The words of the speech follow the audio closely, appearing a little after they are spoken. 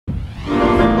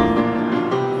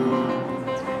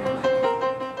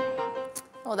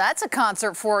that's a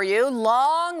concert for you.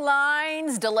 Long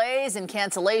lines, delays, and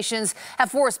cancellations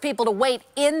have forced people to wait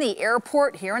in the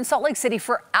airport here in Salt Lake City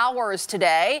for hours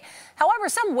today. However,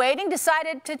 some waiting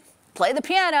decided to play the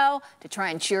piano to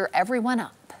try and cheer everyone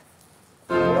up.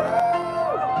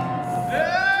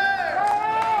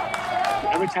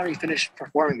 Every time he finished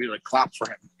performing, we would clap for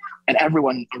him, and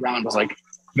everyone around was like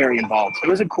very involved. So it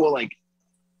was a cool,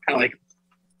 kind of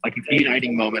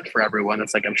uniting moment for everyone.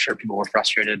 It's I'm sure people were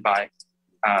frustrated by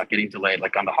getting delayed,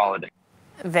 on the holiday.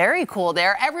 Very cool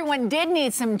there. Everyone did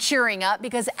need some cheering up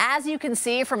because, as you can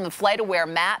see from the FlightAware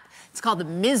map, it's called the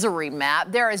misery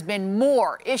map, there has been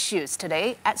more issues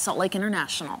today at Salt Lake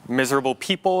International. Miserable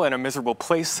people in a miserable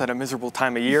place at a miserable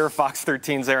time of year. Fox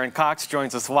 13's Erin Cox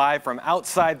joins us live from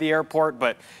outside the airport,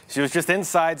 but she was just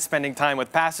inside spending time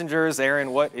with passengers.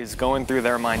 Erin, what is going through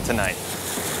their mind tonight?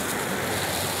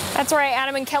 That's right,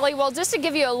 Adam and Kelly. Well, just to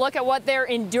give you a look at what they're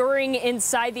enduring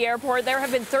inside the airport, there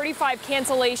have been 35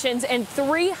 cancellations and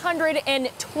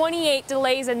 328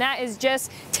 delays, and that is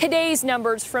just today's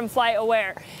numbers from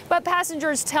FlightAware. But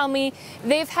passengers tell me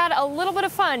they've had a little bit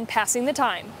of fun passing the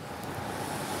time.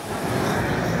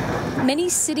 Many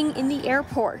sitting in the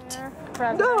airport.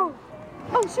 No!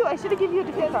 Oh shoot, I should have given you a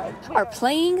ticket card. Are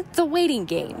playing the waiting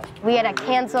game. We had a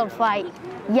canceled flight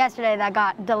yesterday that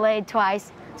got delayed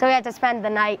twice. So we had to spend the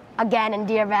night again in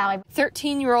Deer Valley.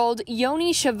 13-year-old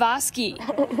Yoni Shavasky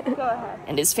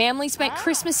and his family spent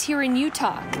Christmas here in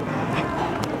Utah.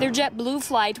 Their JetBlue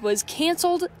flight was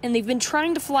canceled, and they've been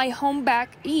trying to fly home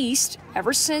back east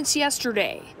ever since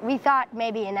yesterday. We thought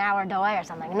maybe an hour delay or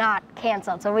something, not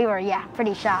canceled. So we were,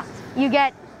 pretty shocked. You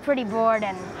get pretty bored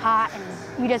and hot, and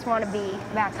you just want to be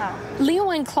back home. Leo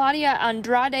and Claudia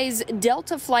Andrade's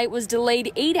Delta flight was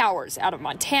delayed 8 hours out of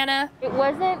Montana. It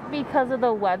wasn't because of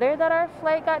the weather that our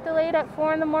flight got delayed at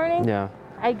 4 in the morning. Yeah.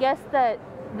 I guess that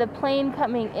the plane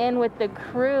coming in with the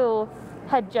crew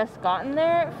had just gotten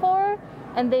there at 4,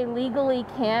 and they legally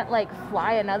can't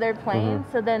fly another plane.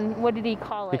 So then what did he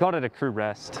call it? He called it a crew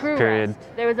rest crew period.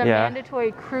 Rest. There was a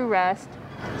mandatory crew rest.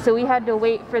 So we had to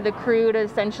wait for the crew to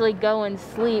essentially go and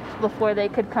sleep before they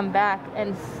could come back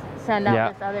and send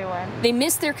out this other one. They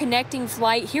missed their connecting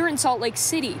flight here in Salt Lake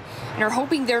City and are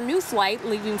hoping their new flight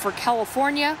leaving for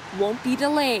California won't be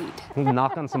delayed.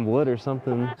 Knock on some wood or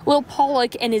something. Will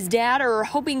Pollock and his dad are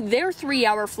hoping their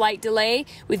 3-hour flight delay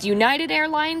with United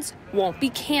Airlines won't be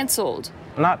canceled.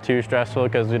 Not too stressful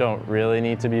because we don't really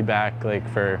need to be back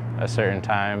for a certain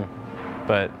time,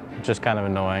 but just kind of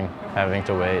annoying having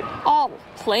to wait. All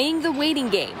playing the waiting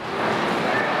game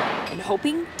and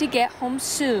hoping to get home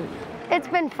soon. It's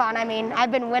been fun. I mean,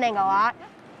 I've been winning a lot.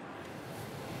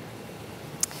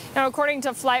 Now, according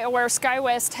to FlightAware,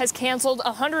 SkyWest has canceled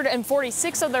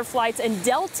 146 of their flights, and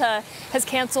Delta has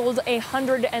canceled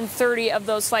 130 of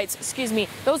those flights. Excuse me,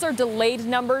 those are delayed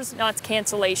numbers, not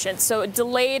cancellations. So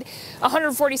delayed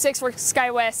 146 for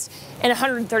SkyWest and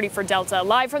 130 for Delta.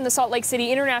 Live from the Salt Lake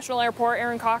City International Airport,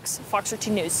 Erin Cox, Fox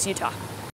 13 News, Utah.